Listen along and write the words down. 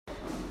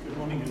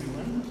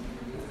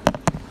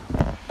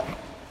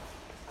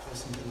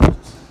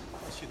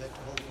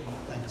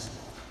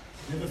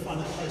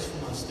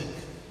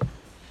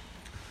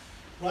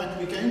Right,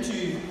 we're going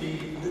to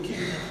be looking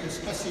at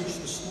this passage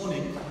this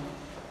morning,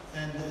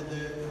 and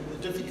the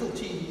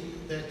difficulty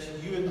that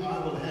you and I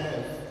will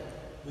have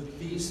with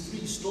these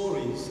three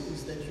stories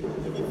is that you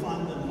will never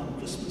find them on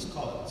Christmas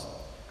cards.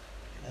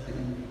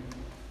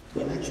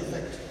 In actual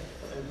fact,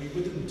 we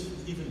wouldn't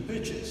even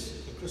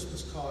purchase a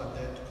Christmas card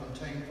that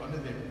contained one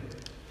of them.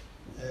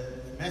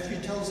 Matthew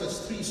tells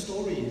us three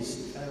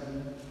stories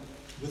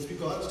with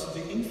regards to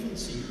the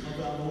infancy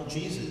of our Lord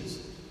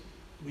Jesus.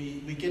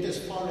 We get as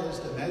far as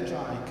the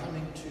Magi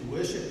coming to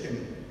worship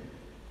him,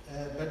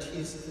 but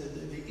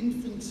the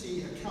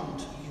infancy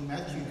account in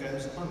Matthew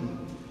goes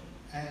on.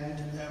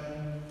 And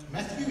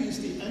Matthew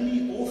is the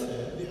only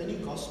author, the only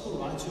gospel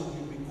writer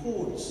who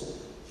records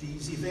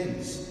these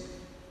events.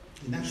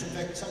 In actual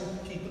fact, some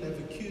people have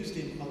accused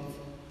him of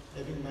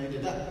having made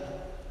it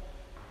up.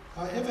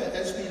 However,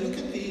 as we look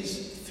at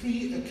these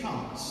three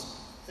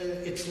accounts,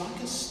 it's like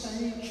a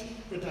stage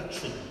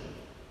production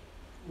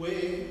where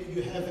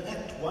you have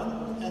Act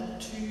 1,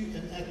 Act 2,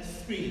 and Act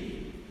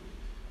 3.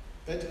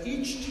 But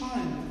each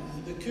time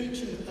the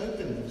curtain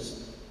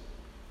opens,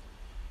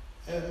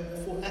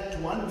 for Act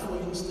 1, for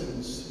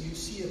instance, you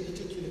see a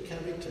particular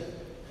character,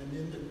 and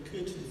then the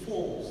curtain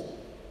falls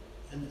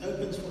and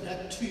opens for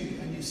Act 2,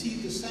 and you see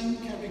the same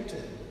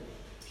character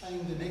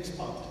playing the next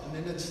part, and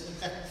then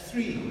it's Act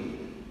 3,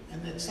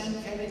 and that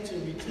same character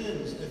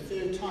returns a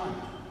third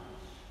time.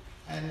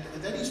 And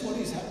that is what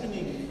is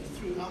happening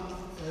throughout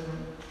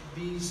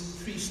these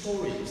three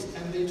stories.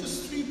 And there are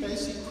just three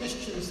basic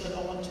questions that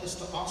I want us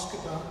to ask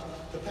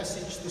about the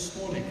passage this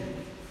morning.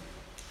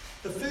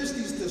 The first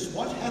is this: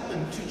 what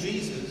happened to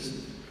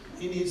Jesus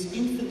in his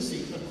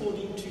infancy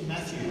according to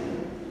Matthew?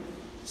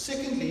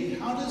 Secondly,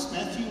 how does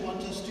Matthew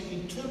want us to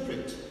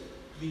interpret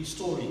these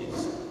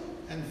stories?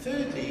 And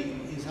thirdly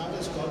is, how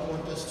does God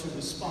want us to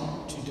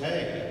respond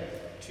today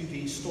to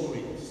these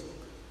stories?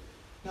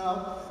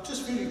 Now,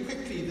 just very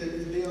quickly,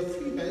 there are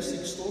three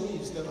basic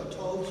stories that are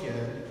told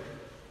here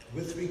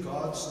with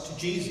regards to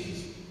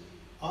Jesus.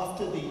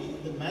 After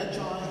the Magi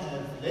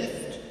have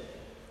left,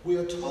 we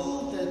are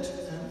told that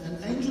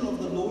an angel of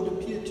the Lord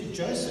appeared to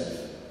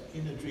Joseph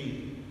in a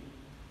dream.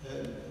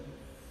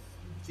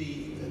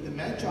 The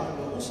Magi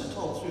were also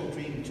told through a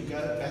dream to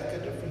go back a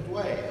different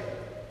way.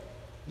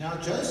 Now,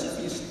 Joseph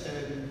is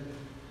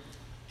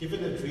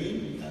given a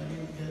dream.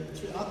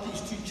 Throughout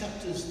these two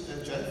chapters,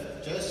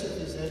 Joseph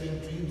is having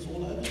dreams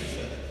all over the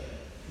show.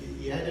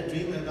 He had a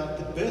dream about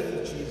the birth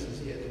of Jesus.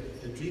 He had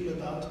a dream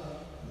about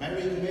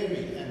marrying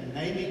Mary and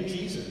naming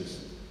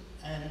Jesus.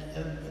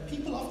 And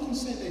people often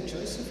say that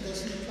Joseph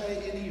doesn't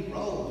play any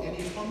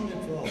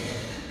prominent role.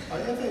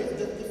 However,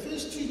 the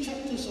first two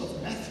chapters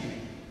of Matthew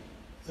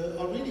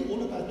are really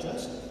all about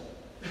Joseph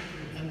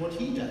and what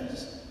he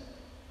does.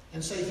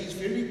 And so he's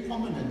very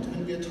prominent.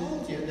 And we're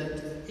told here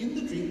that in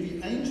the dream,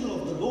 the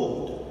angel of the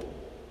Lord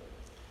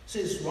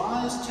says,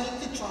 "Rise,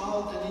 take the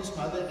child and his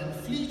mother and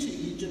flee to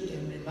Egypt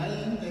and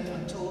remain there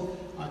until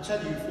I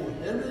tell you, for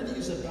Herod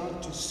is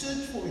about to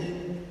search for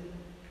him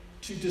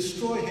to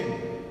destroy him."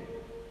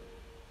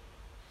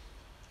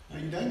 Now,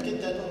 you don't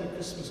get that on a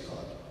Christmas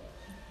card.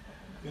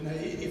 You know,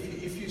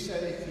 if you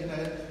say,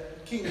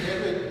 King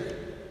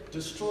Herod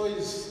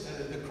destroys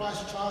the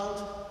Christ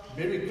child,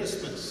 Merry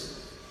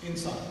Christmas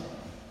inside.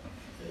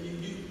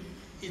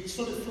 It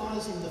sort of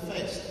flies in the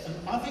face. And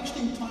I've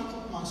actually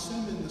entitled my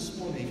sermon this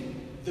morning,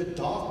 "The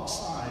Dark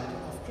Side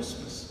of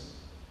Christmas."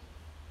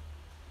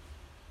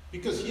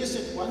 Because yes,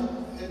 at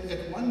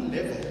one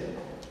level,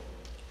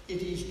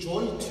 it is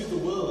joy to the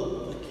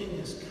world, the King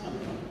has come.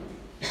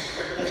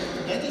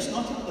 But that is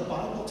not how the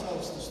Bible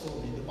tells the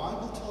story. The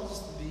Bible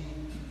tells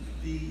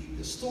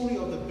the story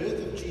of the birth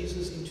of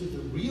Jesus into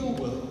the real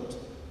world,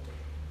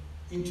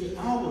 into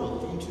our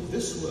world, into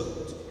this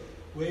world,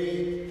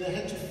 where they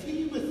had to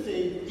flee with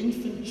their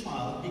infant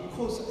child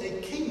because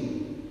a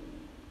king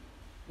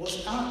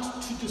was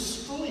out to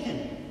destroy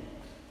him.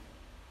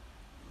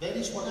 That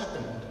is what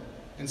happened.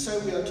 And so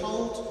we are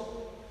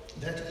told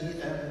that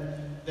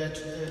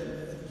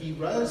he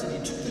rose and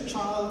he took the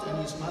child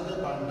and his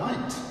mother by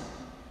night.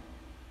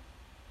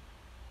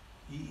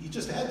 He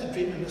just had the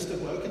dream and must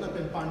have woken up,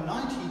 and by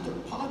night he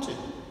departed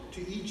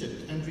to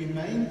Egypt and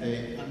remained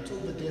there until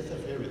the death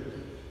of Herod.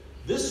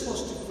 This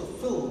was to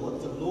fulfill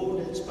what the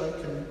Lord had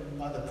spoken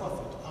by the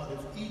prophet: "Out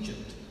of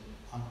Egypt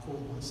I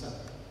called my son."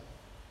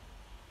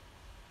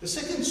 The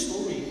second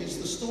story is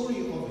the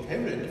story of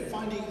Herod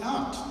finding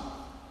out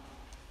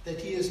that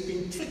he has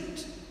been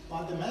tricked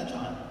by the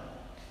Magi.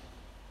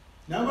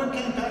 No one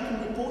came back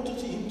and reported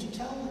to him to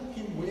tell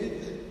him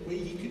where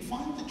he could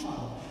find the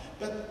child.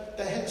 But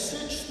they had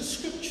searched the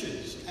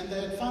scriptures and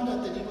they had found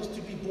out that he was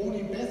to be born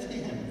in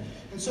Bethlehem.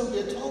 And so we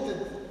are told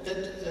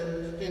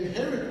that then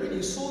Herod, when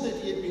he saw that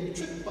he had been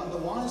tricked by the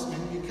wise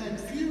men, became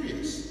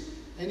furious.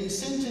 And he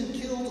sent and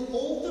killed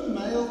all the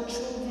male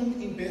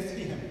children in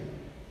Bethlehem.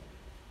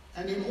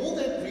 And in all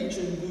that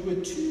region, who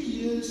were 2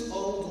 years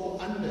old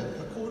or under,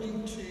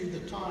 according to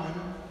the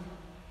time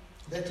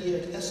that he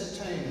had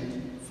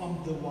ascertained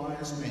from the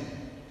wise men.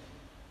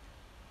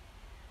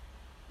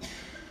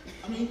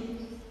 I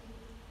mean,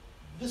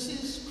 this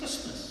is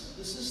Christmas.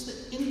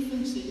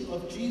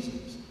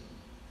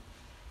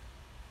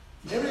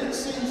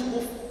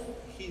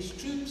 his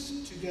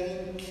troops to go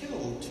and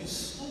kill, to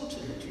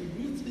slaughter, to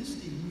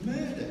ruthlessly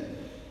murder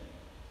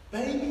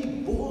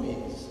baby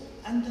boys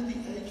under the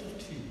age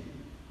of 2.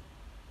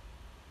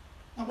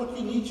 Now, what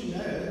we need to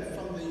know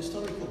from the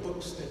historical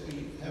books that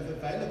we have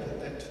available,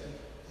 that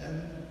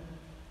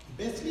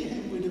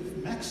Bethlehem would have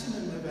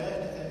maximum have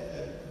had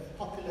a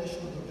population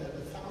of about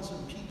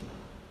 1,000 people.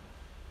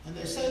 And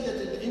they say that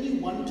at any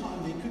one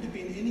time there could have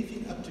been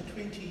anything up to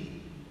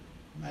 20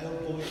 male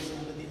boys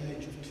under the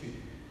age of 2.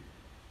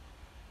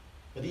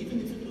 But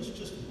even if it was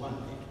just one,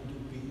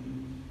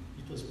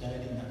 it was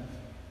bad enough.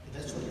 But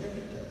that's what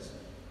Herod does.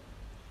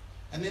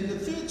 And then the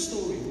third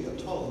story we are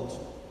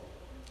told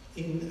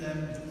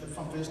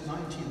from verse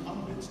 19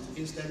 onwards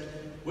is that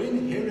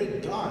when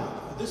Herod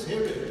died, this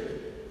Herod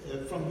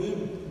from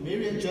whom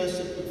Mary and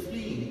Joseph were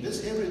fleeing,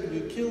 this Herod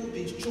who killed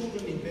these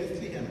children in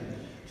Bethlehem,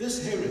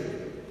 this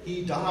Herod,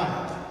 he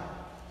died.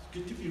 It's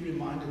good to be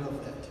reminded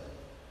of that,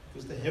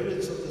 because the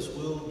Herods of this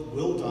world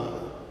will die.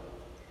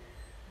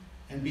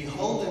 And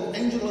behold, an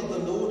angel of the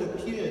Lord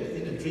appeared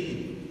in a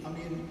dream. I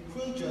mean,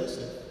 poor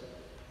Joseph.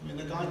 I mean,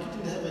 the guy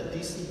couldn't have a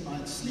decent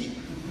night's sleep.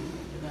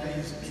 You know,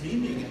 he's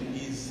dreaming and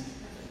he's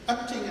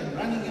upping and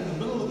running in the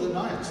middle of the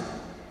night.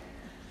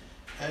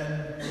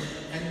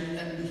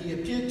 And he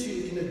appeared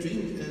in a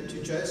dream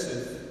to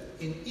Joseph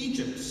in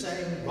Egypt,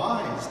 saying,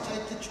 "Rise,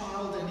 take the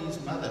child and his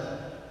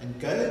mother, and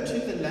go to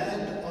the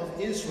land of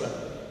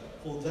Israel,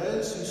 for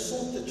those who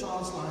sought the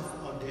child's life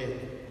are dead."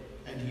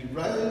 And he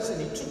rose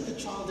and he took the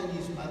child and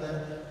his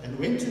mother and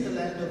went to the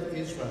land of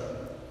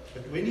Israel.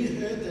 But when he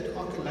heard that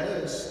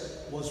Archelaus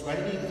was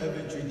reigning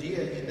over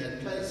Judea in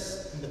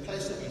the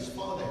place of his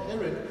father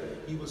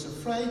Herod, he was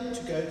afraid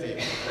to go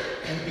there.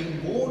 And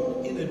being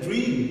warned in a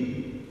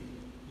dream,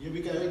 here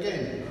we go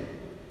again,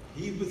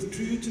 he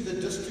withdrew to the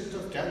district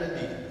of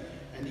Galilee,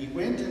 and he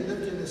went and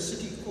lived in a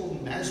city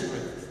called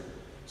Nazareth,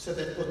 so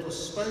that what was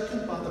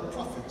spoken by the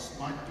prophets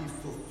might be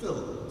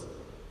fulfilled,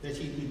 that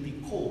he would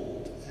be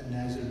called a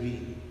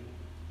Nazarene.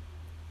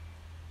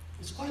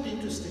 It's quite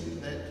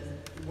interesting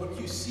that what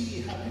you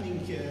see happening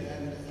here,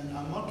 and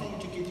I'm not going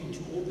to get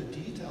into all the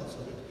details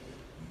of it,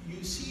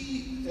 you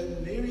see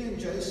Mary and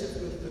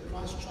Joseph with the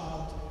Christ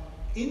child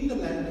in the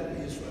land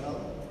of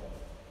Israel,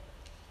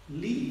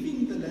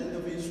 leaving the land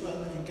of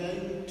Israel and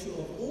going to,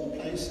 of all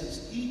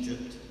places,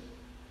 Egypt,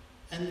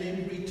 and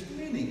then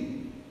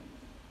returning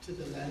to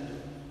the land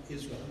of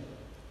Israel.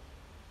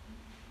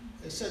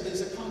 So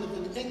there's a kind of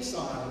an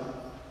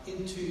exile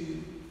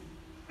into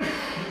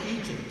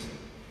Egypt.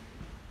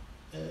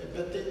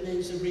 But then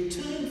there's a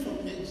return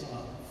from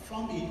exile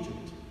from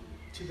Egypt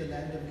to the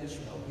land of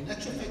Israel. In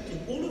actual fact,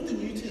 in all of the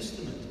New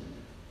Testament,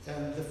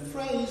 the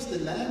phrase "the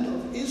land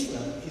of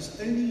Israel" is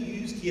only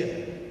used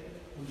here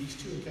on these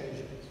 2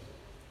 occasions.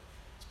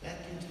 It's back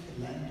into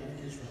the land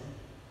of Israel.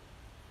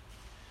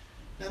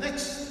 Now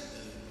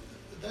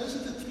those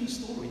are the 3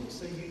 stories,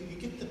 so you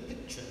get the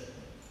picture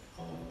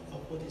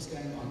of what is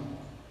going on.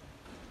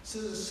 So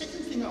the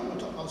second thing I want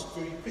to ask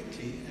very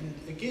quickly, and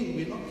again,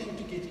 we're not going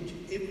to get into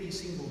every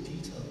single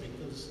detail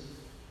because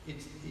it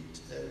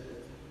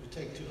would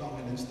take too long,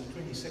 and it's the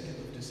 22nd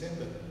of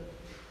December.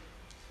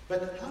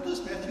 But how does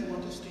Matthew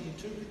want us to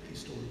interpret these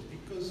stories?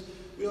 Because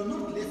we are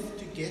not left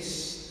to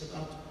guess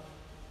about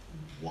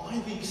why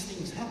these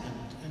things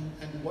happened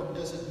and what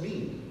does it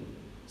mean.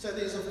 So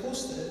there's, of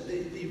course,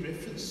 the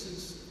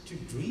references to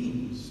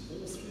dreams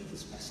all through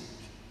this passage.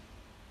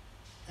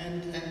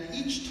 And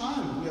each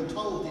time we are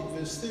told in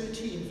verse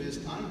 13, verse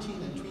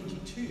 19 and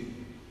 22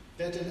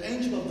 that an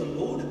angel of the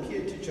Lord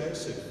appeared to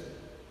Joseph.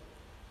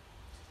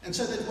 And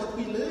so that what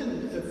we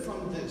learn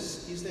from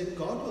this is that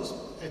God was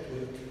at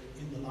work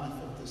in the life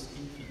of this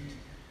infant.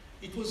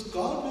 It was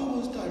God who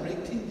was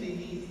directing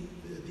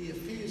the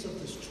affairs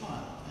of this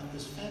child and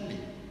this family.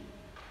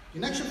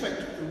 In actual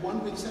fact,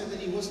 one would say that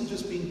he wasn't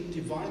just being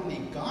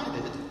divinely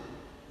guided,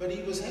 but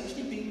he was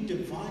actually being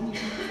divinely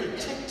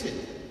protected.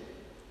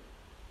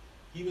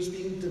 He was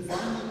being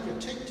divinely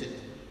protected.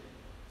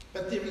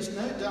 But there is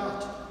no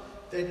doubt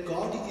that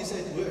God is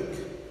at work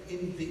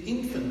in the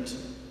infant,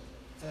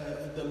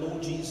 the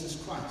Lord Jesus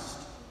Christ.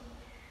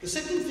 The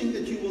second thing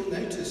that you will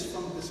notice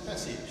from this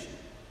passage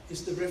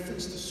is the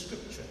reference to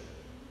Scripture.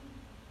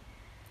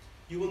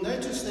 You will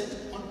notice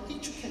that on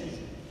each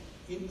occasion,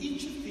 in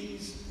each of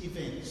these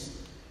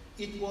events,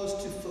 it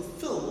was to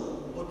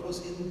fulfill what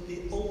was in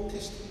the Old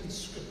Testament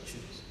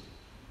Scriptures.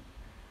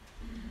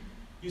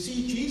 You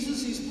see,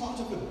 Jesus is part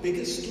of a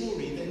bigger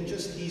story than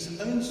just his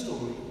own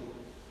story.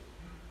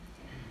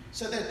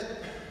 So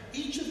that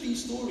each of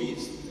these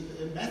stories,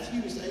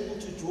 Matthew is able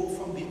to draw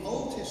from the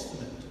Old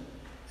Testament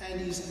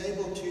and is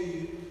able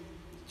to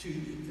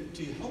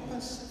help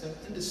us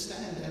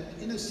understand.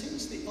 And in a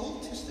sense, the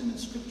Old Testament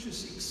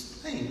scriptures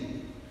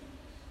explain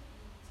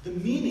the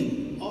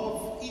meaning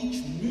of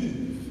each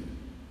move.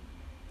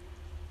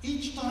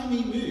 Each time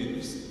he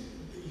moves,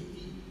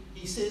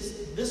 he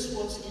says, this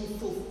was in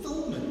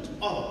fulfillment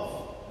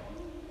of.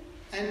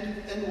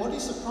 And what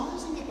is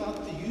surprising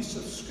about the use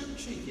of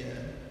scripture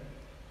here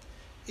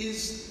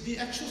is the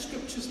actual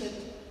scriptures that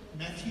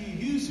Matthew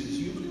uses.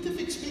 You wouldn't have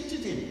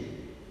expected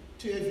him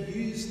to have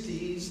used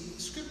these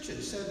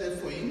scriptures. So that,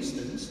 for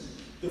instance,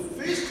 the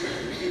first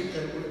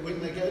one, when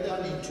they go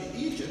down into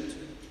Egypt,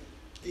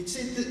 it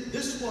said that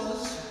this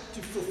was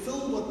to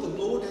fulfill what the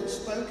Lord had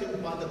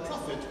spoken by the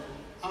prophet,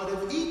 out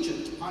of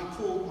Egypt I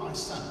called my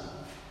son.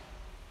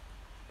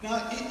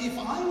 Now, if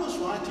I was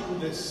writing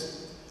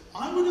this,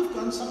 I would have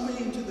gone somewhere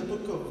into the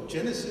book of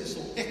Genesis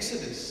or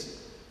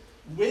Exodus,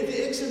 where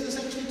the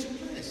Exodus actually took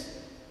place.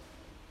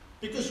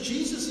 Because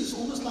Jesus is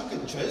almost like a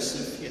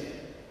Joseph here.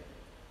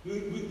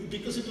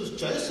 Because it was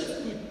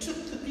Joseph who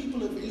took the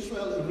people of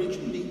Israel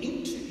originally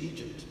into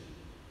Egypt.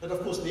 But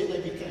of course there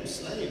they became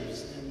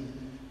slaves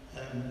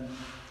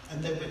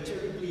and they were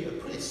terribly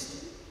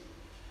oppressed.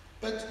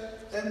 But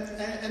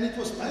and it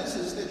was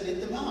Moses that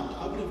led them out.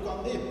 I would have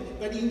gone there.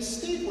 But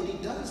instead what he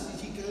does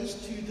is he goes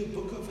to the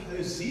book of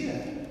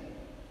Hosea.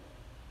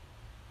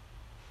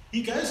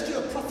 He goes to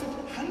a prophet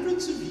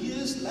hundreds of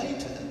years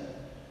later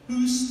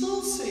who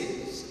still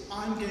says,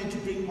 I'm going to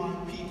bring my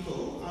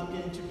people, I'm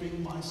going to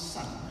bring my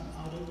son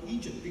out of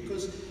Egypt.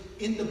 Because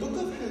in the book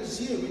of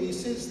Hosea, when he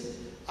says,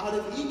 out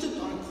of Egypt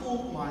I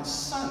called my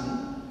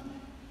son,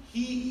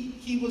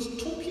 he was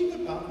talking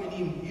about, when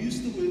he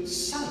used the word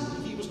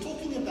son, he was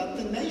talking about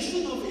the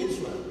nation of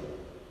Israel.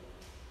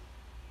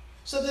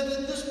 So that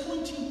at this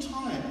point in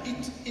time,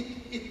 it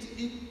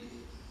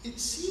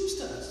seems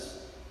to us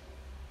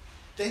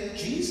that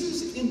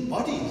Jesus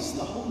embodies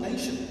the whole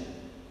nation.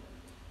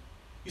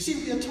 You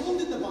see, we are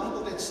told in the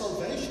Bible that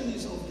salvation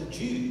is of the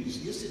Jews.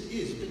 Yes, it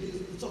is, but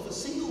it's of a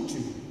single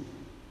Jew.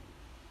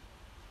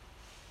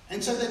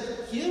 And so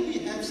that here we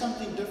have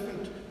something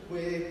different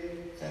where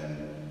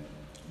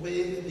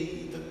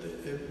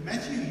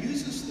Matthew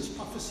uses this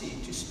prophecy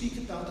to speak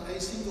about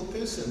a single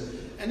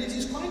person. And it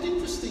is quite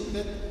interesting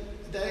that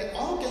they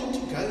are going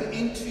to go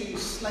into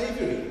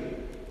slavery.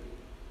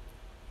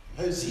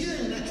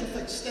 Hosea, in actual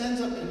fact,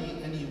 stands up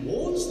and he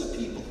warns the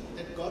people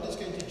that God is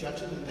going to judge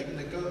them and they're going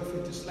to go off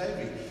into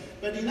slavery.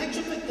 But in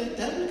actual fact, they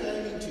don't go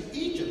into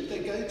Egypt, they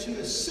go to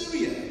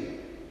Assyria.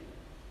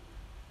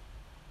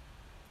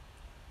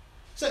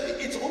 So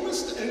it's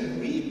almost a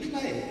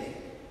replay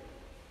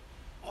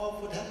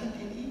of what happened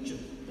in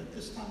Egypt, but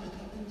this time it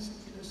happens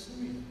in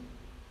Assyria.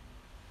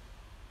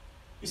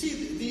 You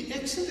see, the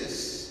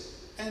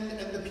Exodus and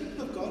the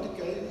people of God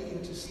going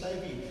into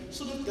slavery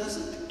sort of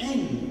doesn't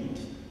end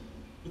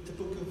with the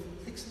book of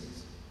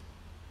Exodus.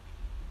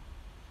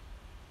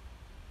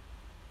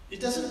 It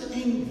doesn't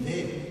end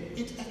there.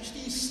 It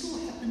actually is still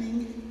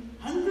happening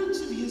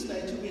hundreds of years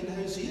later when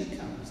Hosea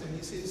comes and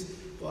he says,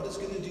 God is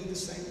going to do the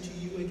same to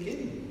you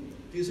again.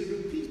 There's a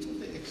repeat of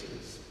the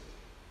Exodus.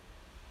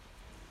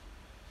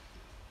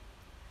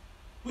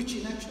 Which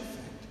in actual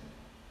fact,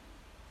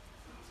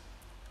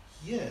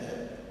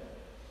 here,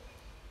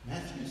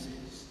 Matthew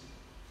says,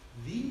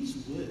 these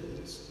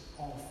words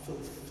are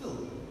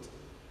fulfilled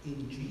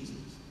in Jesus.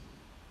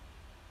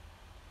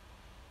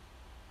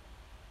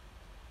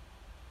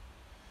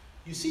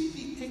 You see,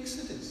 the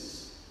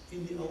Exodus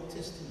in the Old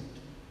Testament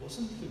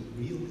wasn't the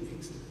real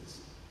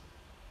Exodus.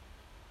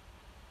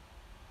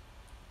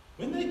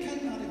 When they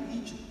came out of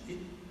Egypt, it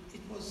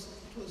was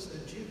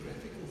a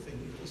geographical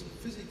thing, it was a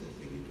physical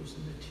thing, it was a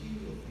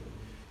material thing.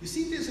 You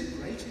see, there's a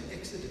greater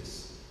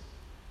Exodus.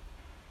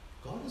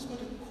 God is going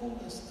to call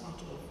us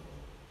out of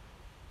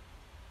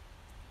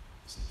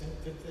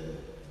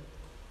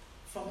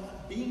from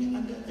being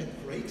under a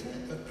greater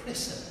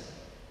oppressor.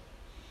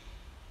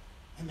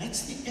 And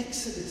that's the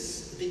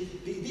Exodus.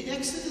 The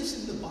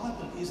Exodus in the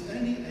Bible is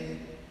only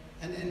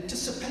an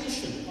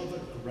anticipation of a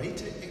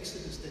greater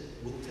Exodus that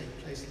will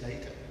take place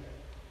later.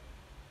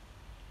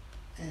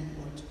 And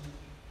what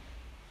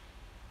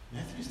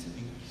Matthew's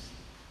telling us,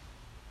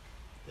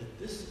 that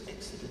this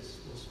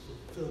Exodus was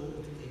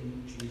fulfilled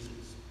in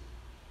Jesus.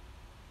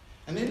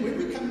 And then when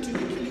we come to the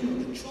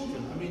killing of the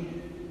children, I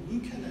mean, who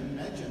can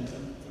imagine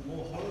a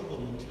more horrible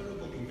and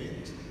terrible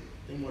event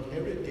than what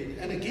Herod did?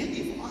 And again,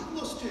 if I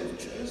was to have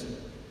chosen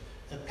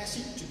a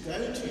passage to go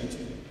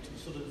to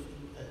sort of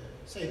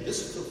say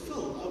this is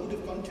fulfilled, I would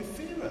have gone to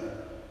Pharaoh.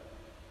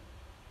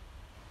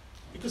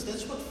 Because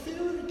that's what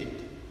Pharaoh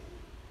did.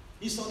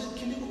 He started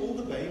killing all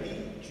the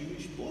baby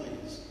Jewish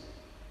boys.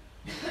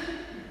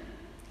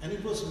 And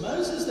it was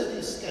Moses that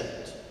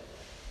escaped.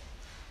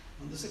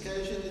 On this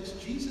occasion, it's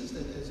Jesus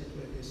that, as it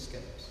were,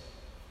 escapes.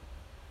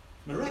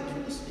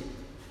 Miraculously,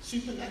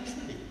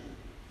 supernaturally.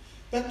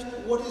 But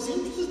what is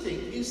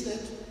interesting is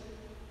that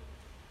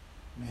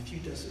Matthew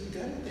doesn't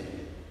go there.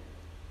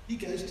 He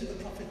goes to the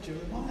prophet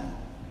Jeremiah.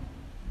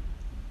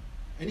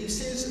 And he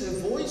says,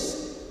 a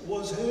voice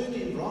was heard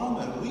in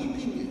Ramah,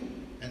 weeping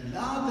and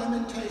loud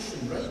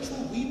lamentation,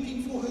 Rachel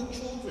weeping for her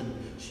children.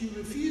 She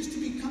refused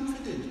to be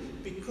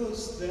comforted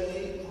because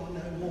they are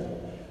no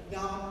more.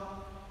 Now,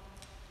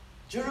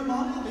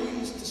 Jeremiah there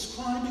is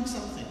describing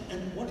something,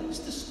 and what he's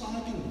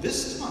describing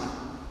this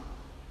time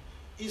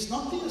is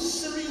not the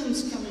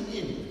Assyrians coming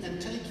in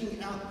and taking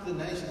out the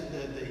nation,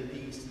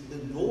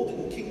 the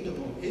northern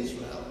kingdom of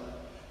Israel,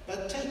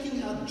 but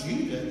taking out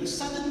Judah, the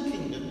southern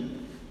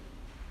kingdom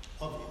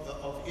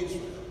of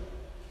Israel.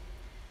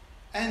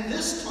 And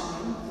this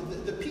time,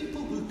 the people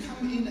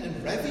come in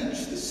and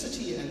ravage the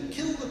city and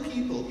kill the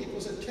people. It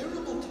was a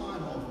terrible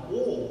time of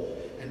war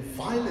and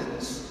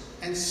violence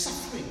and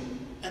suffering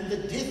and the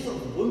death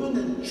of women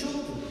and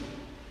children.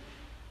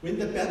 When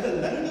the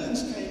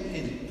Babylonians came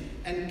in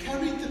and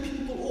carried the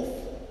people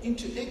off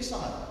into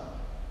exile,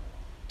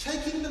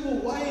 taking them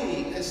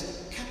away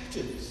as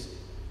captives.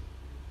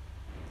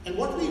 And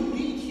what we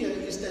read here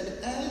is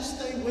that as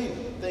they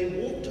went, they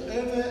walked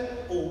over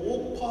or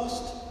walked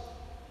past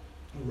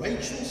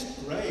Rachel's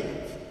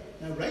grave.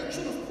 Now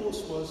Rachel, of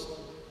course,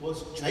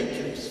 was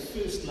Jacob's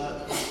first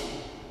love,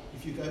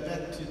 if you go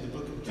back to the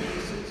book of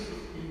Genesis.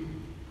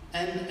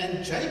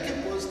 And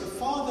Jacob was the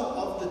father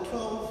of the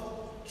 12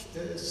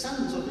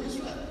 sons of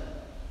Israel.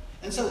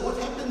 And so what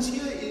happens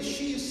here is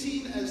she is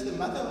seen as the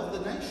mother of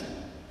the nation.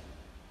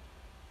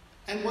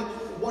 And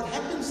what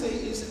happens there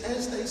is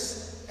as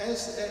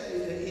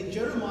in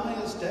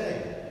Jeremiah's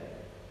day,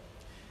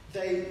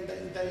 they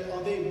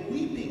are there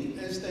weeping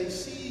as they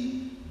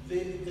see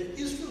the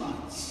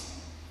Israelites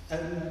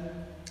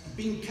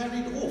being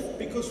carried off,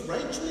 because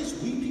Rachel is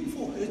weeping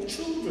for her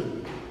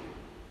children.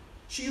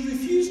 She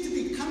refused to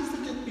be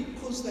comforted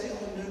because they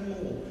are no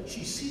more.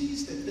 She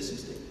sees that this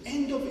is the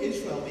end of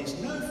Israel. There's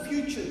no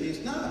future. There's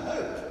no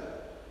hope.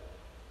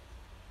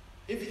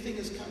 Everything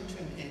has come to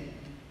an end.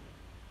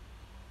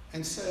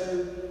 And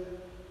so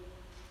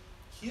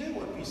here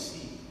what we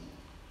see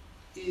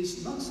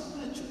is not so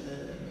much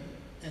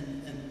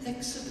an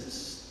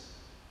exodus,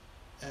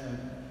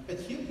 but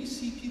here we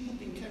see people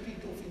being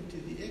carried off into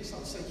the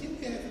exile. So here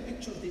we have a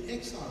picture of the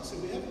exile. So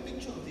we have a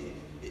picture of the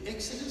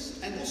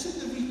exodus and also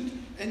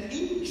and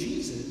in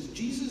Jesus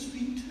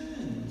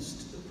returns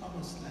to the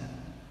promised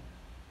land.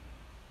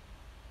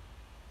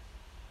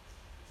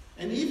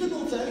 And even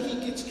although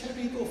he gets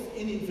carried off,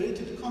 in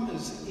inverted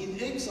commas,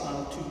 in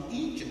exile to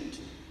Egypt,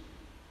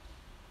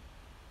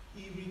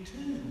 he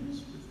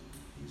returns with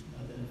his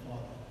mother and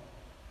father.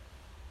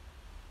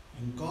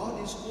 And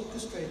God is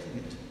orchestrating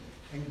it.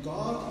 And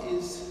God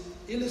is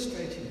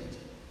illustrating it.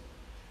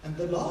 And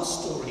the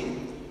last story,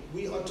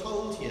 we are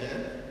told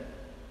here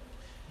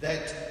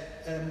that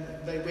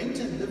they went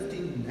and lived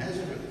in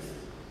Nazareth.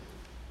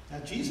 Now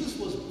Jesus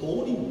was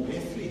born in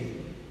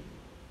Bethlehem.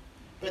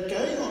 But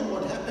going on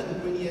what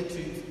happened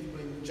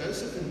when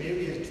Joseph and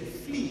Mary had to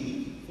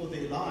flee for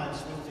their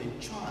lives with their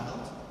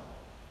child,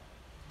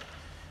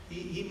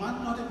 he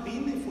might not have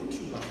been there for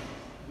too long.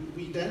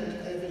 We don't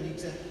have an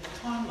exact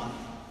timeline.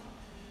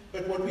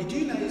 But what we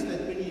do know is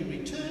that when he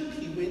returned,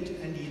 he went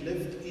and he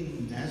lived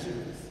in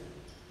Nazareth.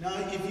 Now,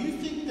 if you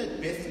think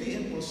that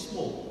Bethlehem was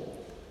small,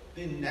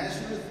 then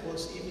Nazareth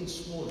was even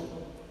smaller.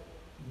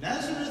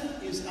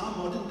 Nazareth is our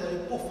modern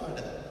day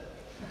Pofadder.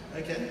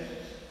 Okay?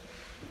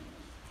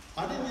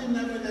 I don't even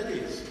know where that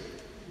is,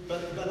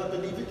 but I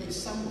believe it is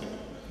somewhere.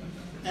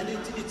 And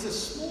it's a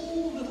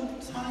small little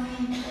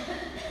tiny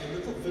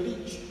little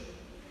village.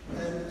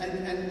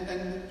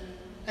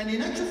 And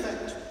in actual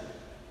fact,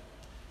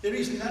 there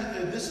is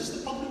this is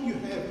the problem you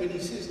have when he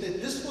says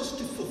that this was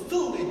to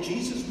fulfill that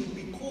Jesus would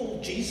be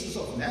called Jesus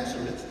of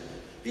Nazareth.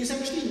 There's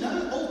actually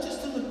no Old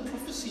Testament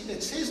prophecy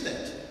that says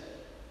that.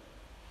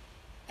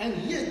 And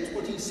yet,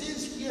 what he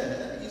says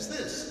here is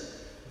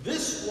this.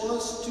 This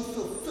was to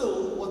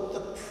fulfill what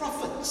the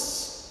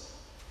prophets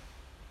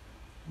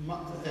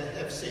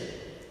have said.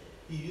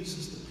 He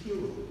uses the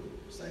plural.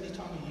 It's the only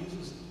time he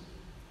uses it.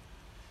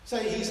 So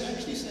he's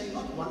actually saying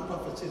not one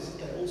prophet says it,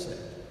 they all say it.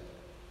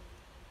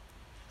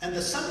 And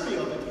the summary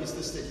of it is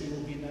this, that he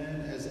will be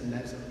known as a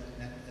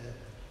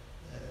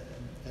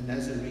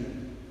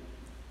Nazarene.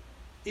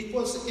 It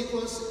was a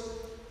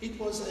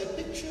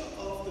picture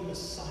of the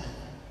Messiah.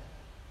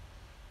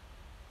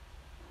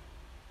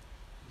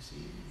 You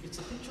see, it's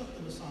a picture of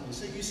the Messiah.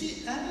 So you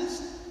see,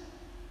 as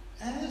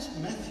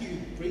Matthew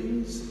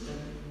brings,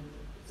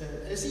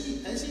 as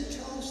he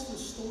tells the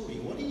story,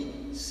 what he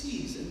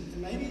sees, and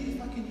maybe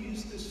if I can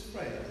use this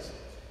phrase,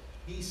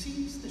 he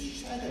sees the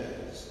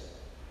shadows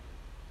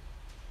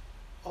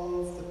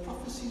of the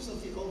prophecies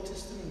of the Old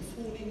Testament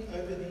falling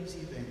over these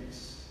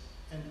events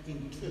and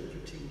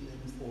interpreting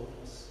them for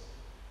us.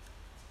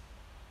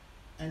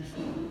 And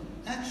he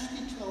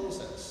actually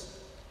tells us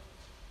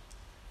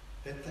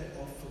that they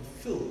are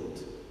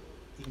fulfilled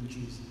in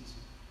Jesus.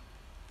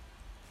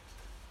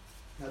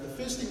 Now, the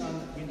first thing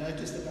we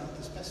noticed about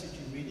this passage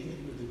in reading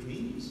it were the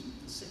dreams,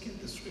 the second,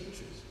 the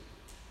scriptures.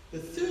 The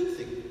third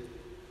thing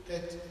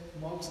that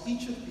marks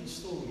each of these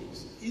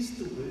stories is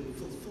the word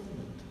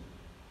fulfillment.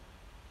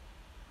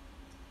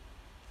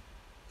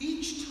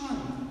 Each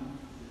time,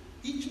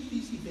 each of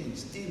these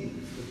events end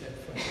with that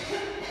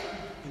phrase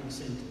in a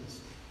sentence.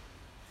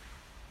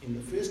 In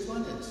the first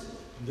one, it's,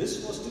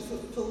 this was to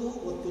fulfill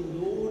what the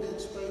Lord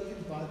had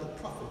spoken by the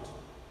prophet.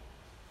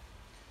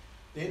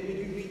 Then when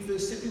you read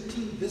verse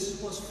 17,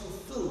 this was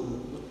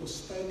fulfilled what was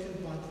spoken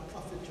by the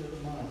prophet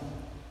Jeremiah.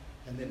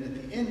 And then at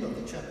the end of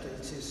the chapter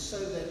it says, so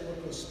that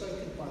what was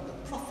spoken by the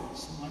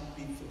prophets might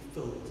be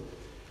fulfilled.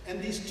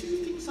 And there's two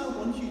things I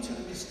want you to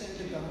understand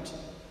about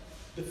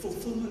the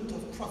fulfillment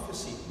of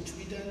prophecy, which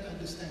we don't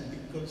understand,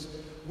 because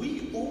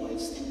we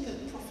always think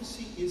that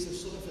prophecy is a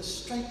sort of a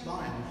straight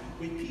line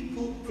where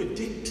people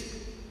predict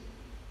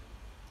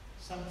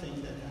something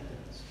that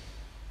happens.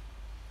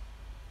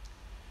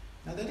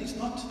 Now that is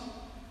not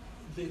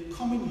the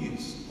common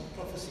use of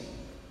prophecy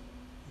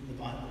in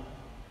the Bible.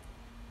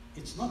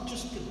 It's not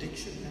just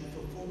prediction and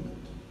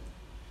fulfillment.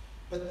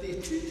 But there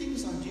are two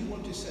things I do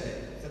want to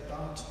say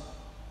about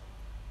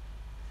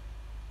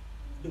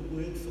the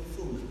word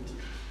fulfillment.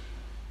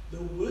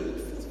 The word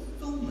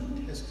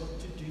fulfillment has got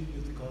to do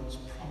with God's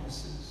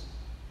promises.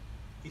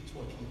 It's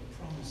what He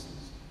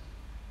promises.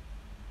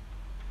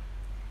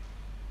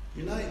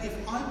 You know,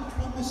 if I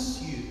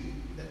promise you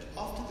that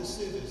after the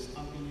service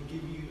I'm going to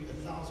give you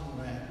 1,000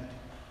 rand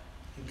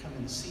and come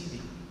and see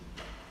me,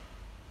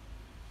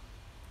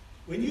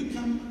 when you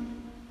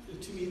come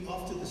to me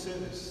after the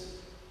service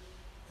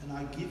and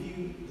I give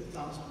you the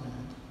 1,000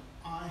 rand,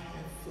 I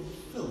have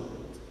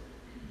fulfilled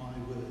my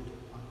word,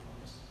 I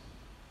promise.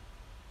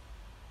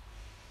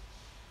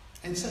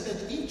 And so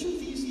that each of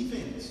these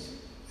events,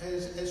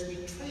 as we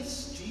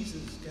trace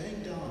Jesus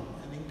going down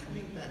and then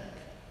coming back,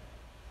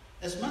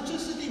 as much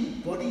as it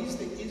embodies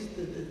the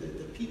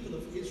people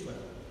of Israel,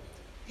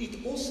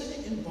 it also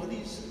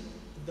embodies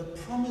the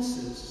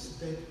promises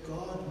that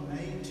God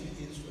made to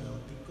Israel,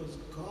 because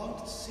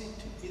God said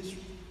to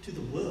Israel, to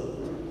the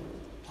world,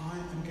 I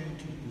am going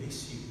to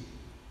bless you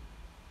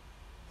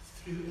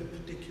through a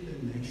particular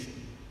nation,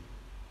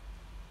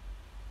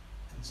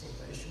 and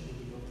salvation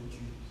will be of the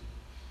Jews.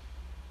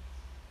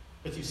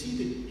 But you see,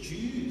 the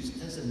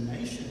Jews as a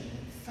nation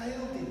had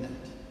failed in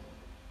that.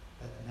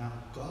 But now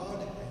God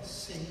has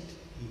sent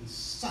His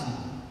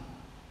Son,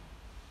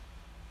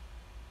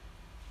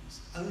 His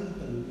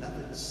own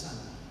beloved Son.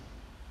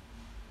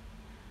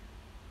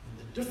 And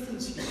the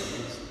difference here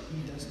is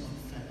He does not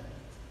fail.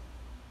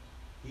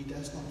 He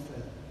does not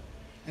fail.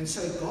 And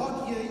so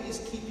God here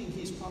is keeping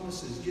His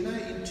promises. You know,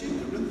 in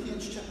 2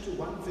 Corinthians chapter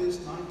 1, verse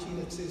 19,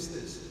 it says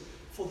this: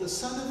 For the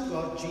Son of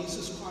God,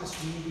 Jesus Christ,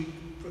 whom we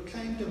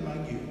proclaimed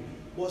among you,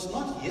 was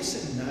not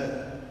yes and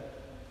no,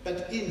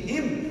 but in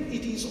Him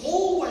it is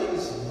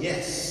always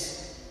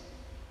yes.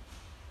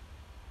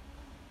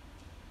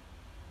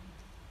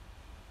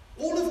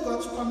 All of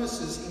God's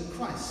promises in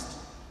Christ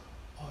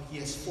are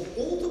yes. For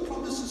all the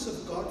promises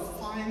of God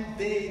find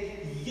their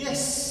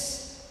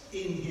yes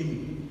in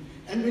Him.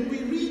 And when we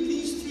read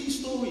these three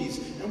stories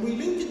and we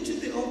link it to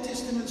the Old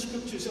Testament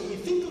scriptures, and we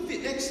think of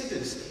the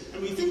Exodus,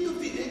 and we think of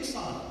the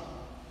exile,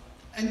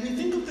 and we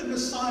think of the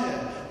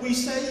Messiah, we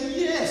say,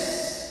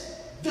 yes,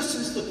 this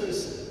is the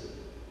person.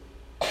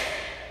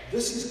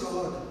 This is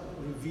God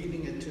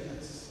revealing it to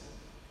us.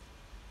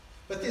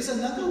 But there's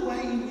another way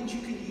in which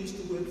you can use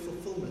the word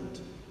fulfillment.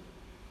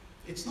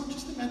 It's not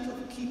just a matter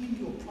of keeping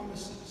your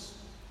promises.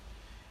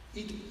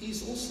 It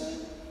is also,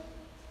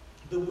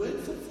 the word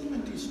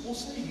fulfillment is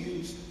also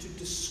used to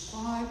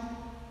describe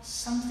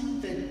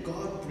something that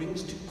God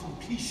brings to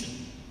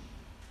completion.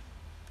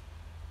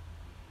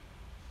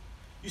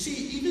 You see,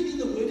 even in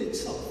the word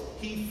itself,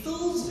 He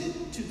fills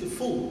it to the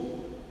full.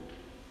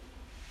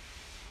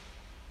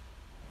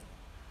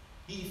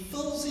 He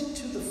fills it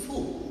to the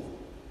full.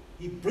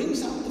 He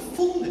brings out the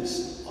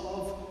fullness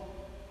of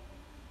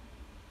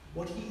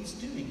what He is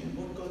doing and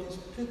what God is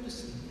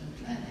purposing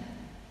and planning.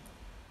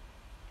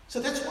 So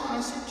that's why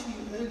I said to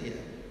you earlier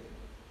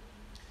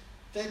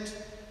that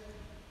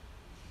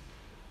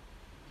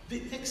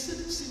the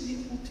Exodus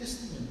in the Old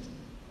Testament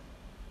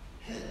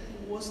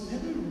was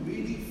never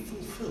really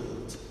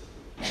fulfilled.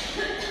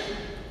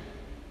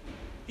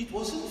 It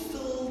wasn't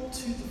filled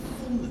to the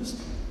fullness.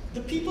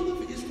 The people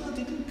of Israel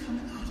didn't come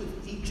out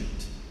of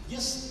Egypt.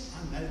 Yes,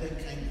 I know they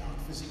came out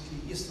physically.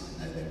 Yes,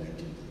 I know they went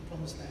into the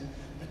promised land.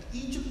 But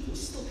Egypt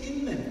was still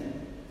in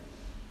them.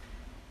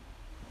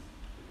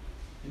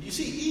 And you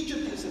see,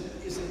 Egypt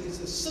is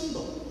a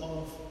symbol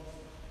of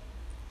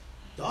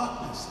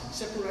darkness and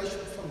separation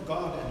from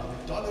God and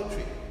of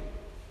idolatry.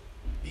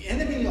 The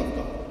enemy of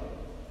God.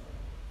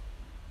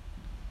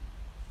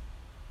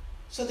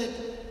 So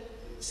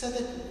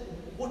that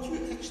what you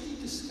actually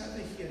discover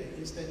here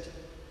is that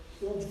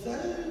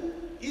although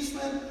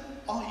Israel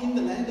are in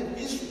the land of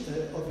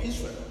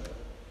Israel,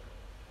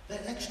 they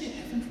actually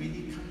haven't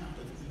really come out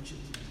of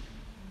Egypt yet.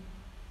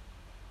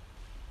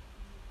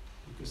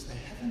 Because they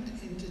haven't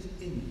entered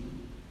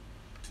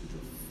into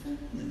the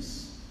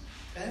fullness.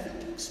 They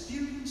haven't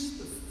experienced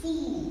the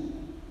full,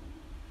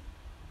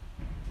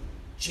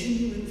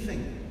 genuine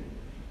thing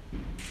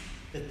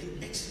that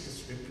the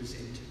Exodus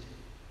represented.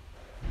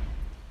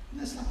 And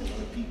that's like a lot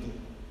of people.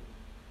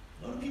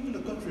 A lot of people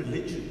have got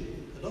religion.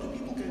 A lot of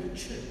people go to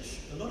church.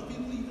 A lot of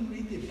people even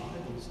read their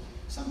Bibles.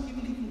 Some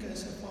people even go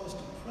so far as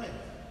to pray.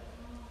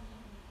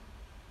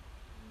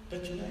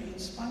 But you know, in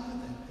spite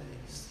of that, they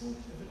still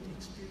haven't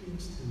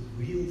experienced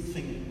the real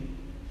thing.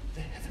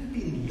 They haven't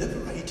been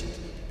liberated,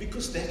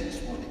 because that is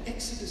what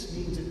Exodus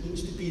means. It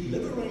means to be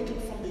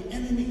liberated from the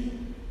enemy.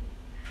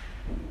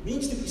 It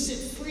means to be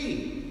set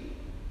free.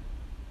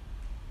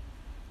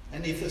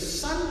 And if the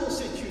Son will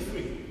set you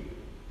free,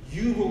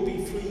 you will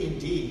be free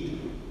indeed.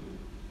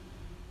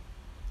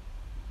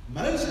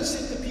 Moses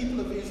set the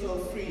people of Israel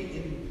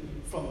free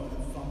from a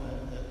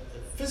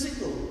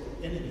physical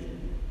enemy,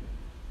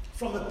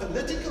 from a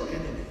political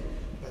enemy.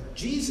 But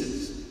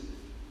Jesus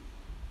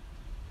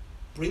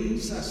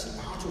brings us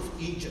out of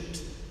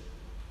Egypt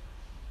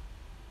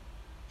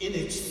in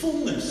its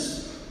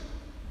fullness,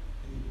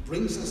 and he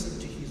brings us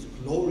into his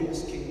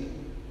glorious kingdom.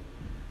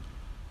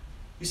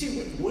 You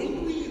see,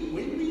 when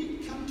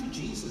we come to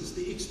Jesus,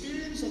 the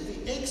experience of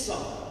the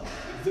exile,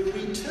 the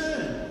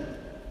return,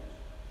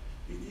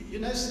 you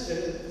know,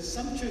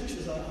 some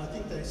churches, I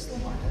think they still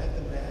might have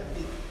them,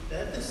 they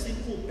have this thing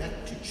called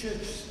Back to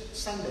Church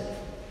Sunday,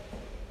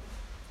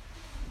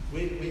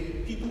 where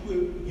people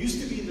who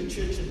used to be in the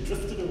church and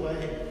drifted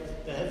away,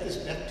 they have this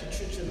back to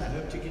church and they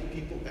hope to get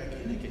people back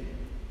in again.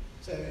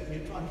 So you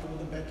try and call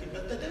them back in,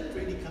 but they don't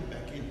really come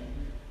back in.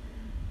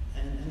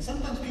 And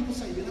sometimes people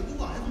say, you know,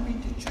 oh, I haven't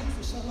been to church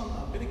for so long,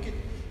 I better get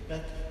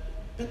back.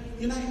 But,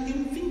 you know,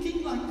 in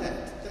thinking like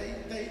that,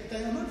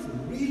 they are not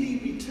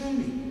really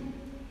returning.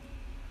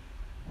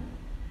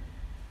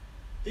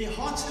 Their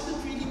hearts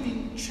haven't really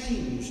been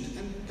changed,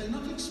 and they're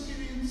not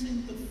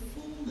experiencing the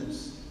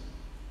fullness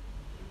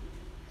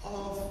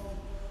of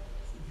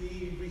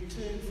the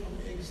return from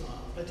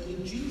exile. But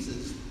in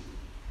Jesus,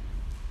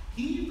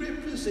 he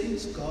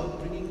represents God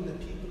bringing the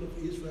people of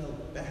Israel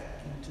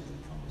back into the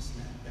promised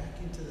land,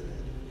 back into the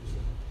land of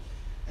Israel.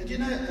 And you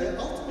know,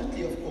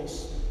 ultimately, of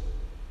course,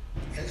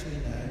 as we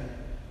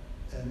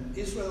know,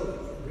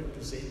 Israel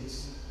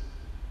represents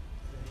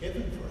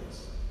heaven for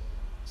us.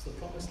 It's the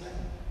promised land.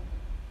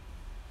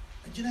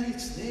 And you know,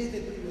 it's there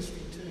that we must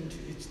return to.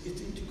 It's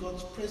into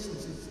God's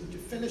presence, it's into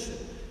fellowship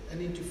and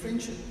into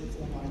friendship with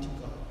Almighty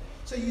God.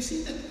 So you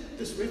see that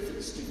this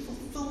reference to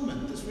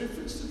fulfillment, this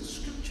reference to the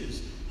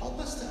scriptures, help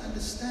us to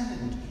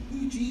understand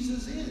who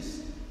Jesus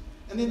is.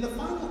 And then the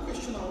final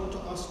question I want to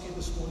ask you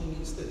this morning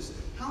is this: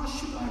 how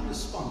should I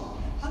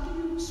respond? How do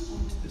you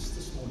respond to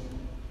this morning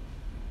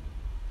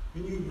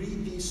when you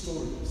read these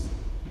stories?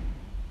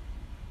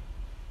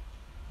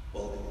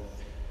 Well,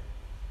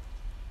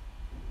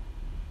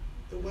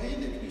 the way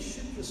that we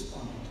should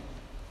respond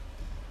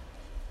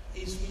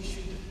is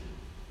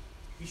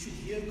we should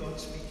hear God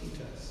speaking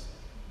to us.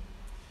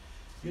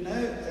 You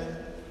know,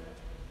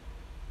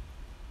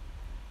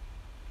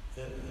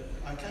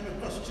 I came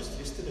across just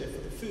yesterday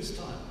for the first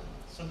time,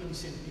 somebody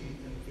sent me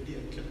a video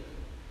clip,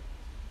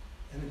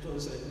 and it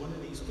was one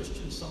of these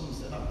Christian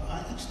songs that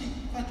I actually,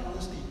 quite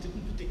honestly,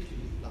 didn't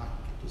particularly like.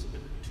 It was a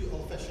bit too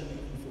old-fashioned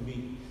even for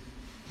me.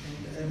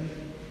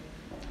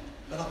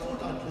 But I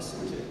thought I'd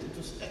listen to it. It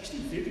was actually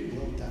very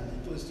well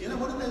done. It was, you know,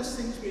 one of those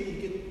things where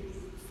you get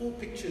 4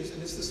 pictures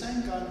and it's the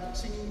same guy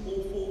singing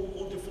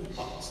all different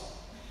parts.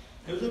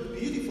 It was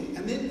beautiful.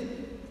 And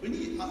then when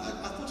I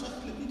thought,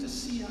 let me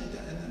just see how he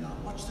did. And then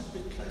I watched it a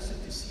bit closer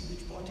to see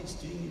which part he's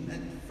doing in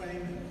that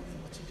frame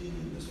and what's he doing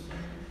in this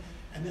frame.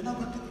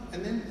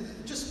 And then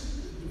just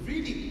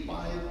really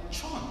by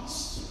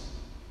chance,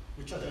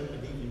 which I don't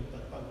believe in,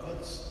 but by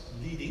God's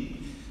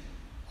leading,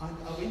 I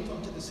went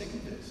on to the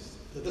second verse.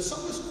 The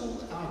song is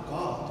called Our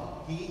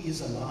God, He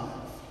is Alive.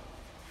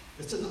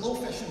 It's an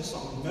old-fashioned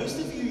song. Most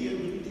of you here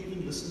wouldn't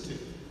even listen to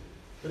it.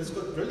 But it's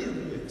got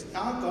brilliant lyrics.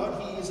 Our God,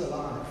 He is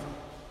alive.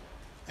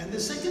 And the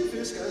second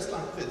verse goes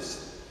like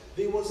this: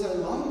 there was a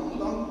long,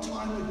 long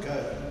time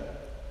ago,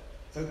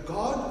 a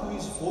God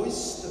whose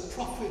voice the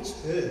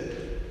prophets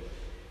heard.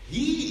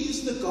 He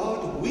is the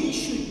God we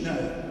should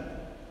know,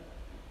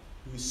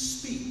 who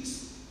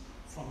speaks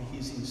from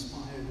His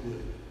inspired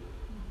word.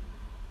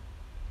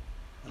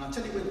 And I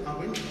tell you,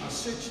 when I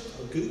searched,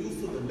 I Googled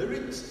for the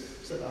lyrics,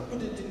 so that I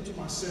put it into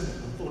my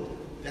sermon. I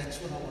thought, that's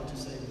what I want to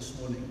say this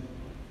morning.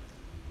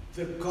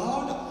 The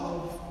God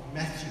of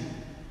Matthew,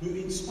 who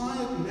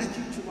inspired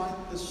Matthew to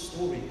write this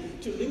story,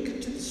 to link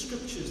it to the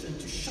scriptures and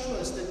to show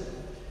us that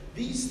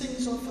these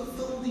things are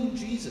fulfilled in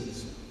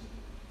Jesus,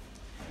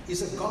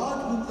 is a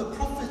God whom the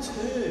prophets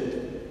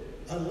heard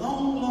a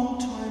long, long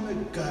time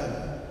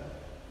ago.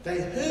 They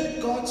heard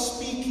God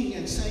speaking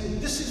and saying,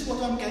 this is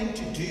what I'm going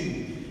to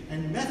do.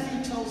 And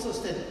Matthew tells us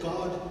that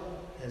God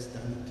has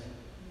done it.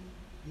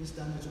 He has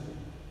done it all.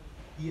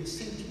 He has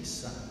sent His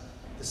Son.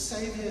 The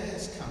Savior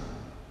has come.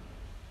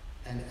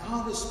 And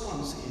our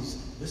response is,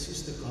 this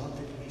is the God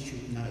that we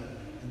should know.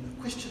 And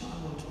the question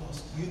I want to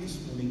ask you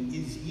this morning,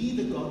 is He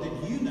the God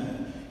that you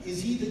know?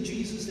 Is He the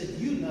Jesus that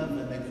you love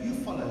and that you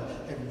follow?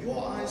 Have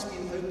your eyes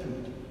been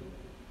opened?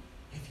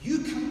 Have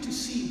you come to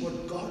see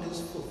what God has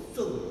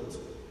fulfilled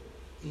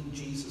in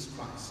Jesus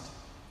Christ?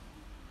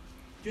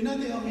 Do you know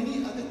there are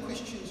many other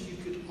questions you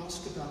could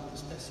ask about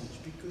this passage,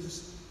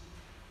 because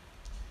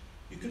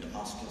you could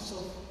ask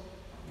yourself,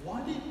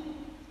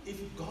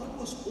 if God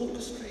was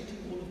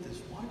orchestrating all of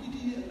this, why did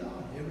He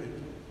allow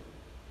Herod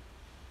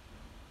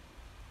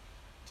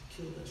to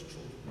kill those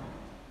children?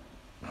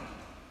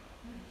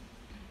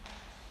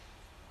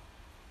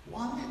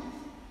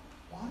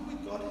 Why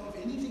would God have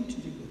anything to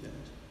do with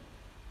that?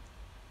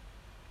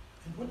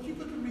 And what you've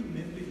got to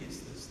remember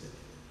is this, that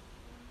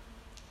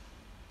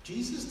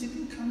Jesus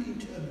didn't come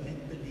into a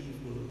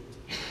make-believe world.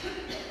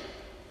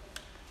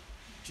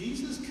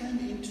 Jesus came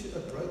into a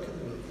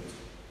broken world.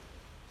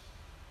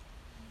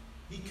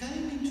 He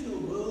came into a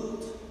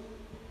world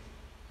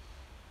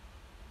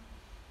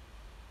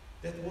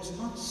that was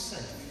not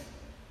safe.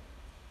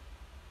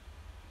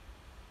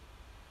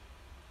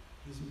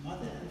 His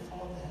mother and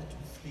father had to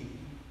flee.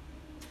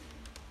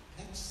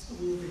 That's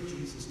the world that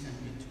Jesus came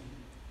into.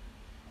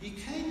 He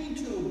came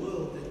into a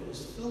world that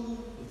was filled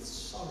with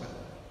sorrow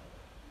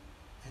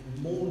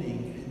and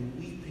mourning and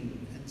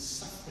weeping and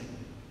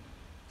suffering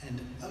and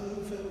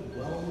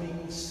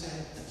overwhelming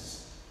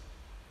sadness.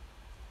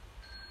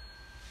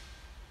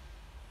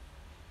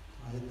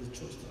 I had the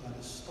choice to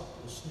either stop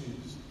or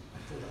snooze. I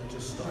thought I'd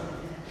just stop.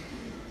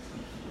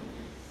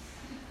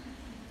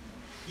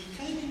 He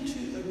came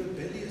into a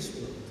rebellious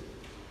world.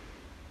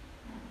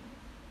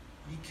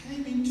 He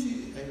came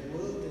into a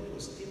world that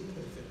was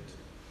imperfect.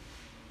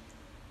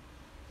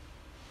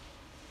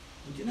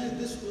 And you know,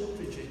 this world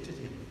rejected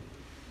him.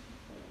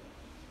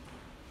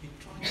 He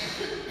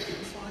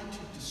tried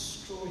to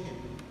destroy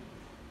him.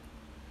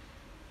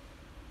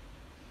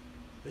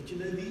 But you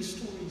know, these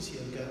stories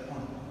here go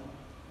on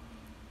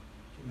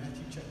to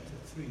Matthew chapter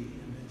 3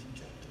 and Matthew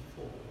chapter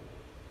 4.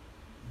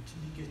 Until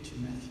you get to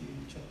Matthew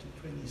chapter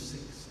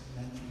 26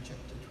 and Matthew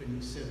chapter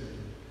 27,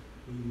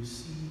 where you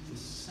see the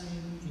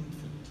same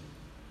infant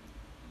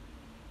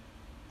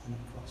on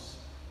a cross.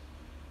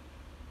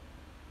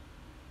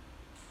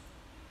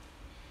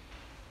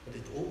 But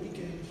it all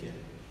began here.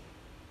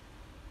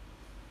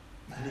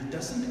 And it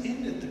doesn't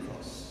end at the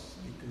cross,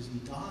 because he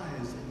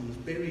dies and he's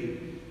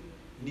buried.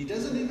 And he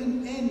doesn't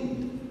even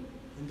end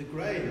in the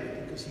grave,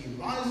 because he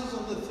rises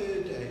on the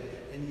third day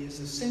and he has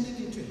ascended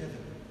into heaven.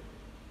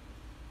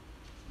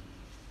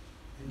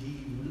 And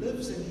he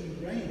lives and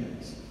he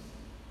reigns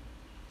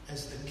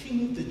as the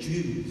King of the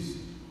Jews.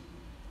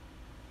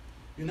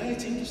 You know,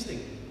 it's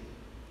interesting.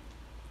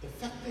 The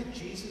fact that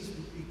Jesus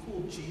would be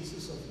called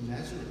Jesus of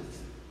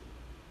Nazareth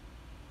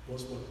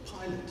was what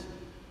Pilate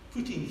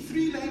put in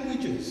 3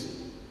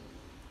 languages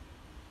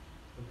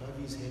above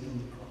his head on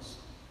the cross.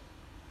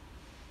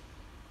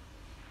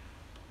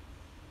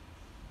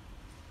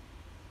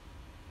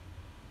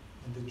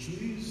 And the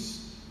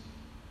Jews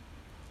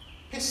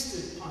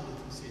pestered Pilate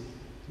and said,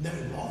 "No,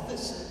 rather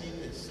say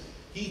this.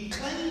 He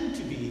claimed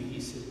to be," he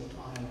said, "what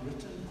I have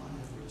written, I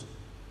have written."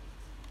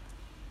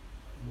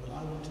 And what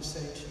I want to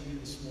say to you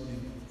this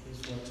morning is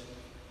what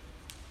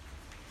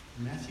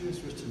Matthew has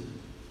written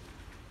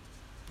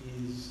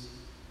is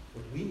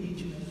what we need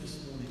to know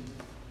this morning.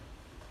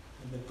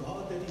 And the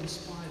God that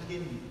inspired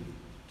him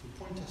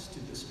to point us to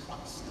this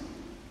Christ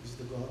is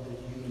the God that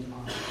you and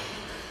I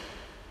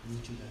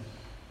need to know.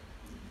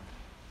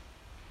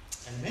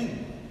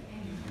 Amen.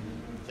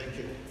 Thank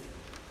you.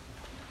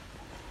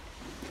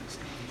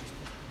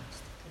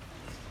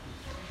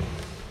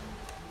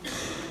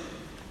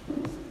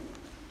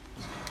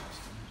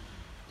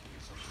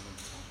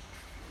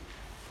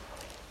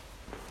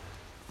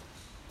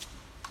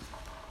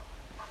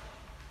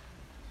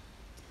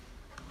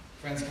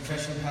 Friends,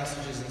 confession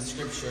passages in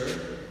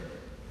Scripture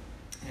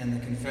and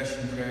the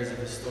confession prayers of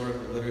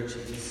historical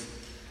liturgies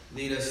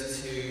lead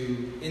us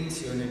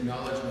into an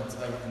acknowledgement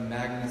of the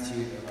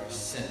magnitude of our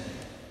sin,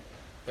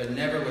 but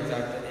never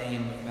without the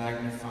aim of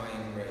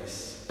magnifying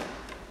grace.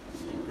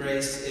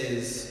 Grace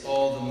is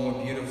all the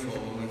more beautiful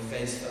when we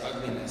face the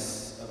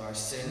ugliness of our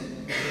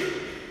sin,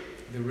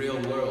 the real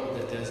world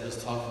that Des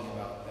was talking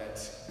about,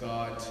 that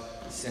God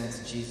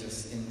sent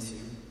Jesus into.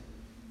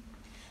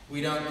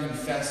 We don't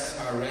confess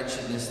our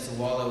wretchedness to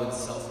wallow in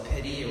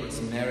self-pity or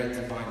to merit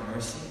divine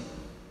mercy.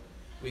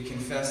 We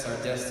confess our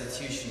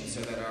destitution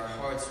so that our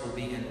hearts will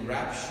be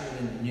enraptured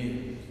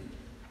anew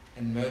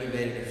and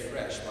motivated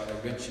afresh by the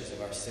riches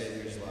of our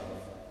Savior's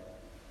love.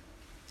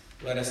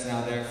 Let us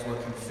now therefore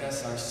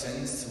confess our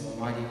sins to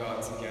Almighty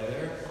God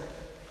together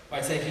by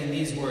taking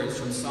these words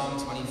from Psalm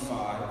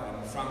 25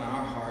 and from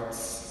our hearts,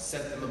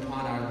 set them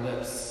upon our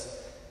lips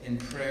in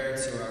prayer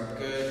to our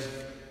good,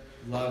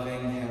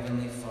 loving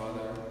Heavenly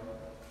Father,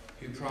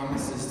 who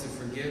promises to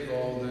forgive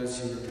all those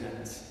who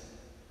repent,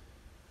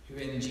 who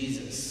in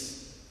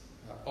Jesus,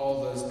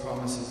 all those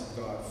promises of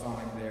God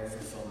find their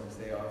fulfillment.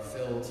 They are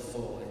filled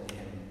full in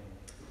Him.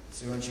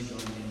 So won't you join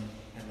me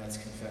and let's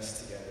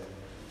confess together.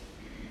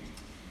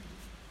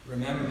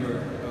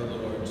 Remember, O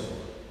Lord,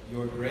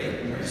 your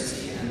great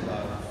mercy and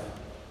love,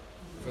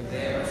 for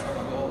they are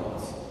from of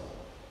old.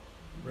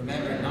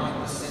 Remember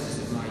not the sins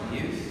of my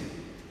youth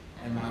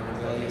and my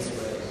rebellious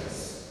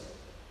ways.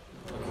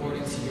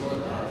 According to your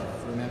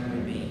love, remember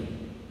me.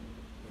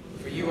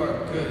 For you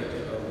are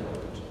good, O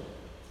Lord.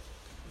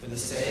 For the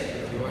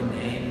sake of your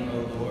name, O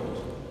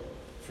Lord,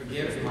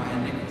 forgive my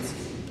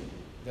iniquity,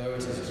 though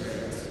it is great.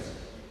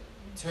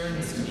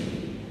 Turn to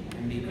me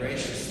and be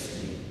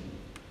gracious to me,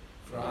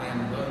 for I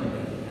am lonely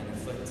and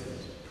afflicted.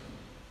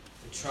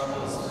 The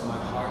troubles of my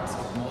heart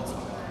have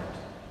multiplied.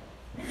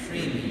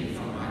 Free me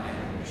from my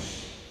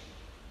anguish.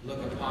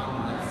 Look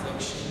upon my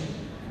affliction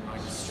and my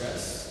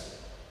distress,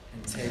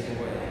 and take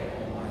away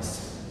all my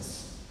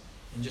sins.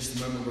 In just a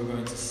moment, we're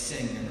going to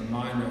sing and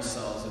remind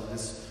ourselves of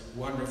this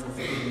wonderful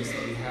forgiveness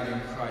that we have in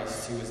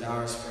Christ, who is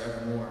ours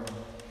forevermore.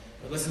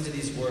 But listen to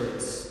these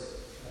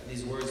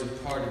words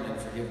of pardon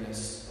and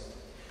forgiveness.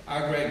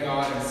 Our great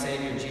God and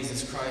Savior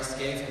Jesus Christ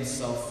gave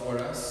himself for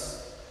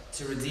us,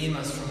 to redeem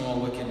us from all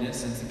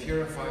wickedness, and to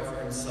purify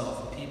for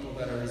himself a people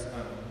that are his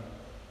own,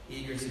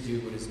 eager to do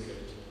what is good.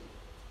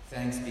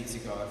 Thanks be to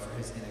God for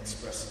his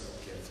inexpressible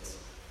gift.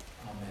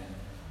 Amen.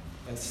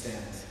 Let's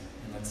stand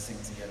and let's sing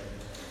together.